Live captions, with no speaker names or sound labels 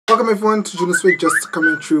Welcome everyone to Junosuede just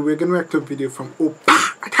coming through. We're gonna react to a video from Opa.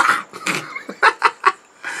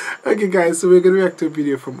 Okay guys, so we're gonna react to a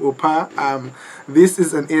video from Opa. This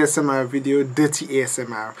is an ASMR video, dirty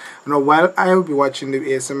ASMR. Now while I will be watching the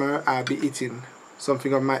ASMR, I'll be eating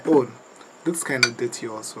something of my own. Looks kind of dirty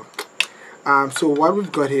also. So what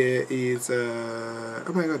we've got here is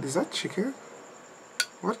oh my god, is that chicken?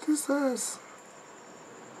 What is this?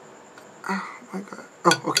 Oh my god.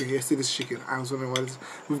 Oh, okay, yes, it is chicken. I was wondering what it is.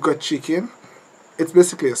 We've got chicken. It's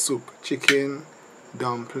basically a soup. Chicken,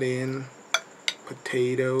 dumpling,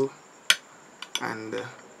 potato, and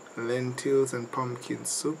lentils and pumpkin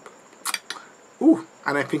soup. Ooh,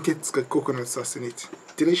 and I think it's got coconut sauce in it.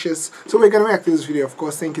 Delicious. So we're gonna react to this video, of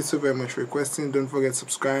course. Thank you so very much for requesting. Don't forget to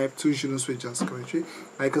subscribe to Junosuede just commentary.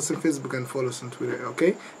 Like us on Facebook and follow us on Twitter,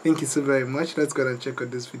 okay? Thank you so very much. Let's go and check out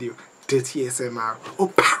this video. Dirty ASMR.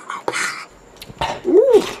 Opa!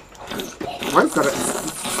 Ooh! What is that?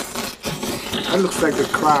 That looks like a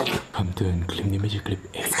crab. คำเตือนคลิปนี้ไม่ใช่คลิป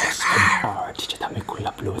ASMR ที่จะทำให้คุณ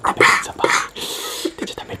รับรู้แต่เป็นสบายที่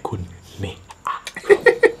จะทำให้คุณเมะ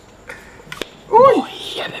โอ้ยเ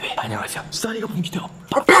ฮ้ยเบอันนี้ว่าจะสวัสดีครับผมคิดว่า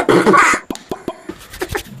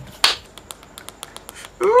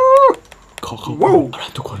ว้าว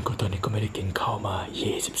ทุกคนก็ตอนนี้ก็ไม่ได้กินข้าวมา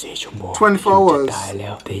24 ชั่วโมง24 hours ตายแล้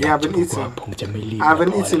วแต่ I haven't eaten ผมจะไม่รีบ I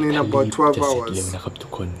haven't eaten in about 12 hours เร็วนะครับทุ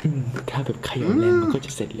กคนถ้าแบบขยันแรงมันก็จ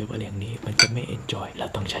ะเสร็จเร็วอะไรอย่างนี้มันจะไม่ enjoy เรา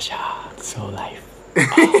ต้องช้าๆ so life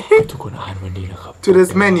ทุกคนอาหารวันนี้นะครับ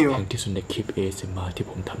Today's menu แพงที่สุดในคลิป ASMR ที่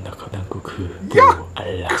ผมทำนะครับนั่นก็คือ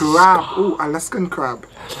crab. Ooh, Alaskan crab.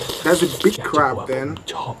 That's a big crab then.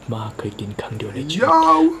 ชอบมากเคยกินครั้งเดียวในชีวิต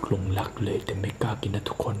หลงรักเลยแต่ไม่กล้ากินนะ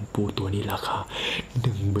ทุกคนปูตัวนี้ราคา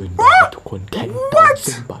 10,000 บาททุกคน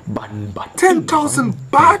10,000 บาทบัน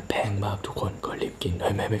 10,000 baht แพงมากทุกคนก็รีบกิน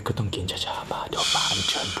ไม่ก็ต้องกินช้าๆมาเดี๋ยวปาน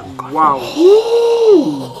เชิญปูก่อน Wow.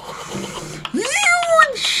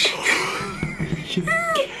 Huge.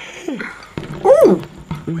 Ooh.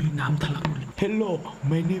 อุ้ยน้ำทะลักหมดเลย Hello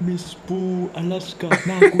my name is ปูอลาสกาห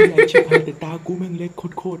น้ากูใหญ่ชิบหายแต่ตากูแม่งเล็กโ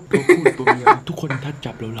คตรตัวพูดตัวเมียทุกคนถ้า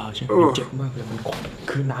จับเราใช่ไหมเจ็บมากเลยมัน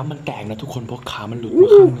คือน้ำมันแตกนะทุกคนเพราะขามันหลุดมา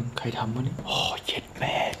ข้างนึงใครทำวะเนี่ยโอ้เย็ดแ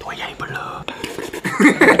ม่ตัวใหญ่เบ้อเลย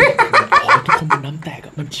ทุกคนมันน้ำแตกอ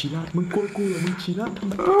ะมันชีราดมึงกลัวกูเหรอมึงชีราดทำไ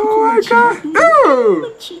มทุกคนมั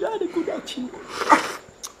นชีราดเลยกูอยากชี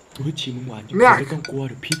ชีมึงหวานจริงไม่ต้องกลัว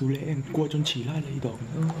เดี๋ยวพี่ดูแลเองกลัวจนฉี่ราดเลยดอก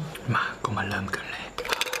มาก็มาเริ่มกันเลย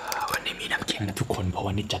วันนี้มีน้ำแข็งนะทุกคนเพราะ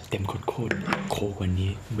วันนี้จัดเต็มโคตรโควันนี้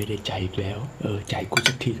ไม่ได้จ่ายอีกแล้วจ่ายกู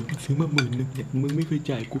สักทีซื้อมา10,000เนี่ยมึงไม่เคย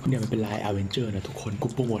จ่ายกูเนี่ยมันเป็นลายอเวนเจอร์นะทุกคนกู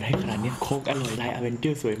โปรโมทให้ขนาดนี้โคกอร่อยลายอเวนเจอ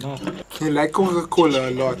ร์สวยมาก He like Coca-Cola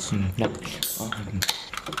a lot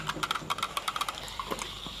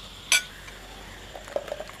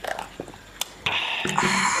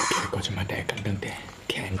ก็จะมาแดกกันตั้งแต่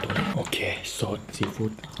แข็งตัวนี้โอเคซอสซีฟู้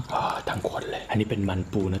ดทั้งขวดเลยอันนี้เป็นมัน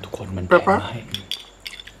ปูนะทุกคนมันแพงมาให้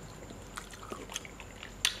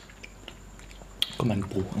ก็มัน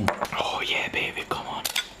ปูโอ้ยเบบี้คอมอน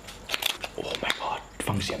โอ้ my god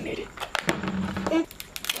ฟังเสียงนี้ดิ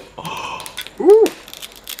โอ้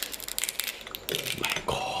my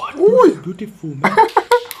god beautiful มาก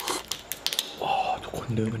ทุกคน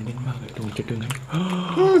เดินมันนิ่งมากเลยดูจะเดิน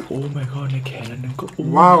โอ้ my god ในแขนนั้นนึงก็โอ้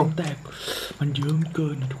มันแตกมันเยอะเกิ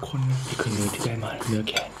นนะทุกคนนี่คือเนื้อที่ได้มาเนื้อ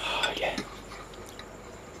แขน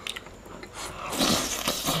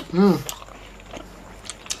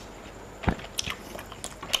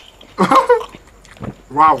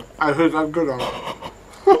Wow, I heard that good one.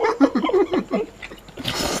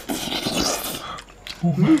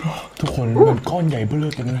 ทุกคนมันก้อนใหญ่เบ้อเล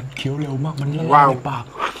ยแต่มันเคี้ยวเร็วมากมันละลายในปาก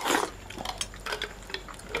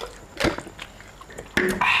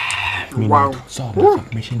มีน้ำซอสนะครับ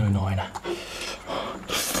ไม่ใช่น้อยๆนะ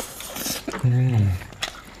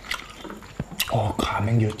โอ้ขาแ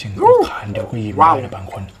ม่งเยอะจริงขาเดี๋ยวก็ยิ้มได้นะบาง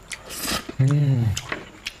คน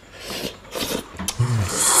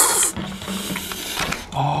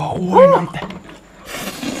โอ้ยน้ำแตก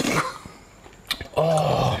โ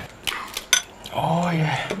อ้ย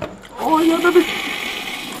baby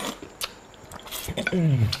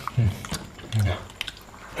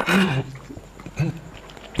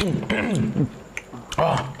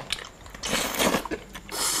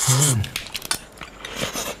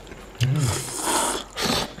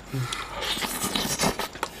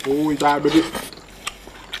Oh, yeah, baby.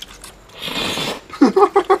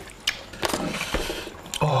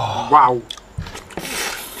 Wow.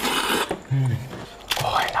 โ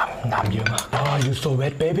อ้ยน้ำเยอะมากyou so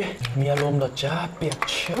wet baby มีอารมณ์เหรอจ้าเปียก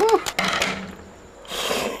เชื้อ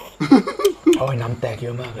โอ้ยน้ำแตกเย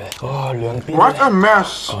อะมากเลยเหลืองปี What a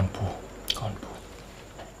mess ก่อนปู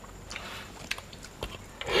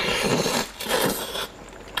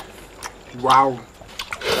Wow.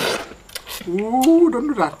 Ooh, don't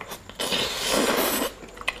do that.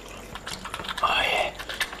 Oh yeah.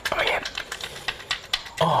 Oh yeah.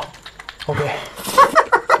 Oh, okay.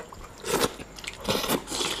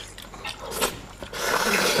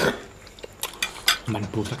 มัน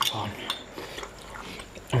ปูสักช้อน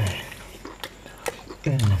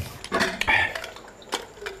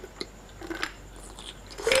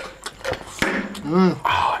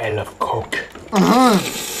I love Coke.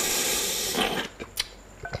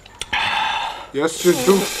 Yes, you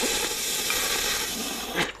do.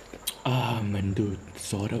 มันดูดโซ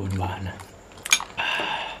ดาหวานๆนะ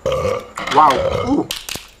Wow. Ooh.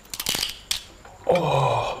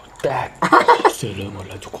 แตกเสือเลอะหมด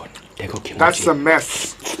แล้วทุกคนแต่ก็เค็ม That's a mess.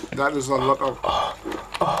 That is a lot of.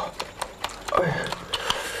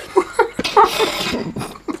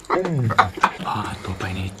 ต่อไป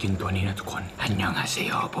นี้กินตัวนี้นะทุกคนอันยังอาเซ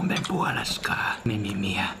โอผมเป็นผู้อลาสกาไม่มีเ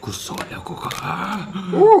มียกูโสดแล้วกูก็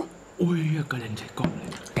โอ้ยกระเด็นใส่กล้องเลย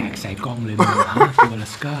แตกใส่กล้องเลยมึงตัวอลา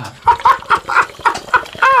สกา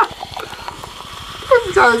This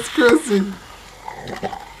guy is crazy.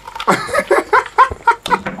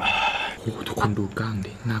 โอ้ทุกคนดูก้าง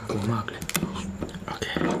ดิน่ากลัวมากเลยโอเค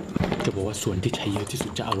จะบอกว่าส่วนที่ใช้เยอะที่สุ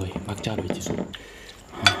ดจะอร่อยมักจะอร่อยที่สุด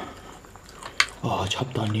ชอบ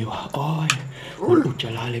ตอนนี้ว่ะโอ้ยมันอุจจา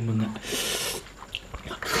ระเลยมึงอะ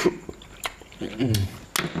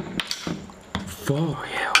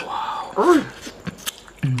ว้าว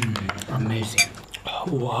amazing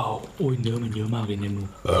ว้าวโอ้ยเนื้อมันเยอะมากเลยในมือ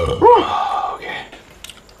โอเค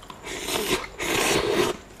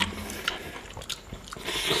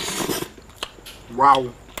Wow.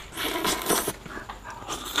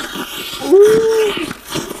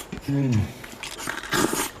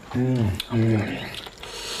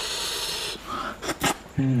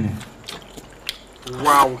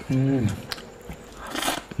 Wow.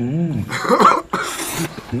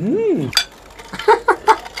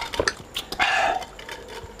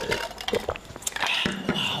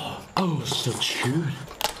 Oh, so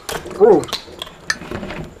good.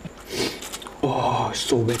 Oh,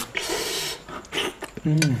 so wet.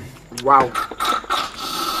 Wow.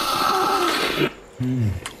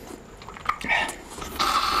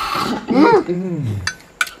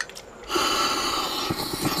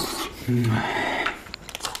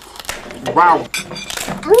 Wow.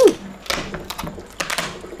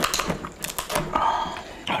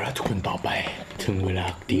 เอาละทุกคนต่อไปถึงเวลา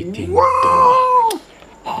ตีจริง Wow.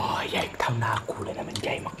 ใหญ่เท่าหน้ากูเลยนะมันให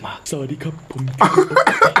ญ่มากๆสวัสดีครับผม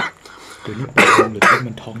เดี๋ยวนี้ปากมึงหรือต้น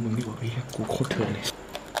มันท้องมึงนี่หว่ากูโคตรเถื่อนเลย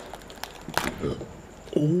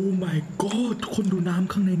โอ้ my god ทุกคนดูน้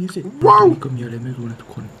ำข้างในนี้สิว้าวก็มีอะไรไม่รู้นะทุก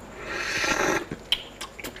คน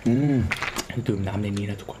ดื่มน้ำในนี้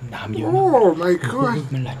นะทุกคนน้ำเยอะ Oh my god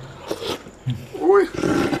มันไหล Oi.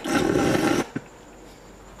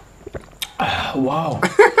 ว้าว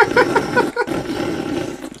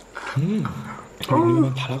ตรงนี้มั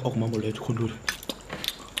นทะลักออกมาหมดเลยทุกคนดูดิ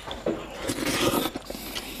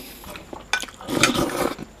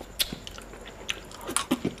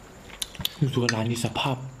รู้สึกว่าร้านนี้สภ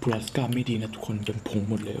าพพลาสกาไม่ดีนะทุกคนเป็นผง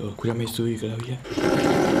หมดเลยกูจะไม่ซื้ออีกแล้วเฮีย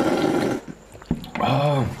ว้า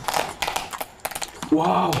ว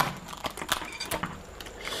Wow.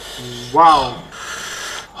 Wow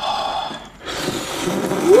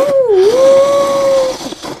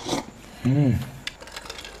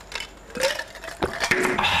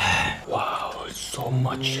so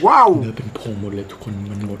much Wow เนื้อเป็นผงหมดเลยทุกคน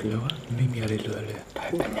มันหมดแล้วไม่มีอะไรเหลือเลยได้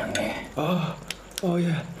เป็นยังไงโอ้ย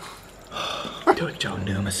เดี๋ยวจะเอาเ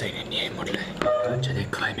นื้อมาใส่ในนี้ให้หมดเลยจะได้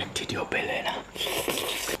คลายแม็กทีเดียวไปเลยนะ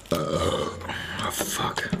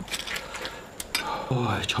fuck โอ้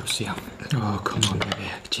ยชอบเสียงcome on baby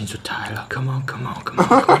ชิ้นสุดท้ายแล้ว come on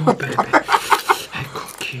baby ให้คุ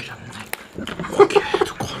กกี้ทำไงโอเค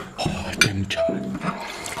ทุกคนเต็มจาน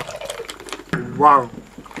Wow.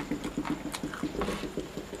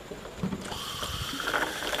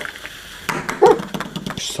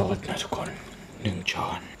 ซอสนะทุกคน1 ช้อ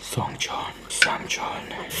น2 ช้อน3 ช้อน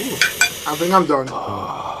I think I'm done.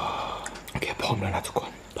 โอเคพร้อมแล้วนะทุกค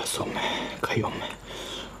นผสมขยม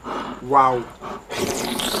Wow.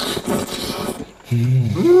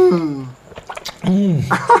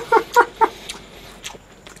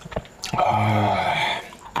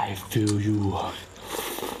 I feel you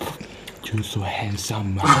you're so handsome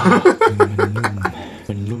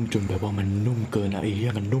มันนุ่มจนแบบว่ามันนุ่มเกินไอ้เหี้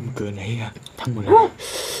ยมันนุ่มเกินไอ้เหี้ยทั้งหมดเลย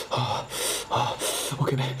โอเ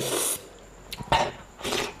คไหม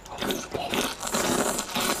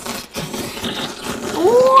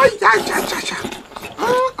Oh, yeah.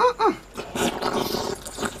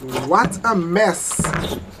 What a mess.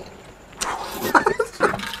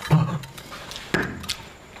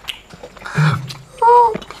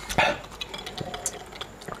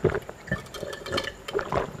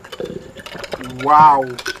 Wow.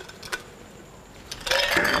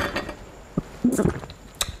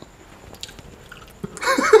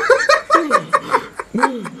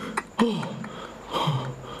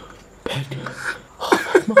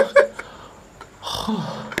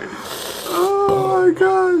 Oh my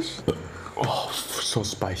gosh. Oh, so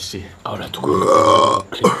spicy. เอาละทุกคน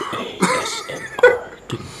คลิป ASMR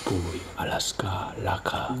กินปุย阿拉斯加รา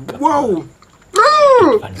คากับ Wow.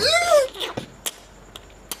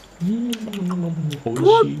 โอ้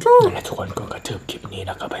ยนั่นแหละทุกคนก็กระเทิบคลิปนี้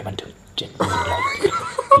นะครับให้มันถึง7,000 ไลค์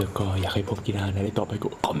แล้วก็อยากให้ผมกินอาหารอะไรต่อไปก็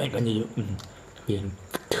คอมเมนต์กันเยอะๆเรียน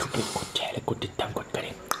ถึงกดแชร์และกดติดตามกดกระ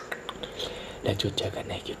ดิ่งและเจอกัน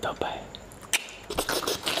ในคลิปต่อไป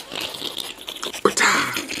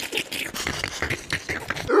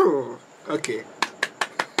Oh, okay.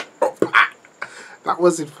 Opa. That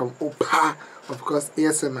was it from Opa. Of course,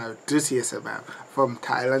 ASMR, this ASMR from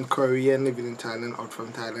Thailand, Korean, living in Thailand, out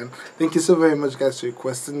from Thailand. Thank you so very much, guys, for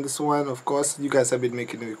requesting this one. Of course, you guys have been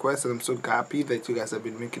making the request, and I'm so happy that you guys have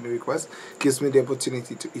been making the request. Gives me the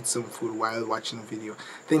opportunity to eat some food while watching the video.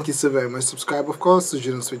 Thank you so very much. Subscribe, of course, to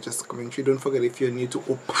Junosuede Just Commentary. Don't forget, if you're new to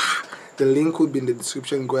Opa, the link will be in the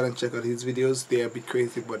description. Go ahead and check out his videos. They are a bit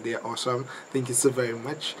crazy, but they are awesome. Thank you so very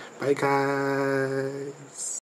much. Bye, guys.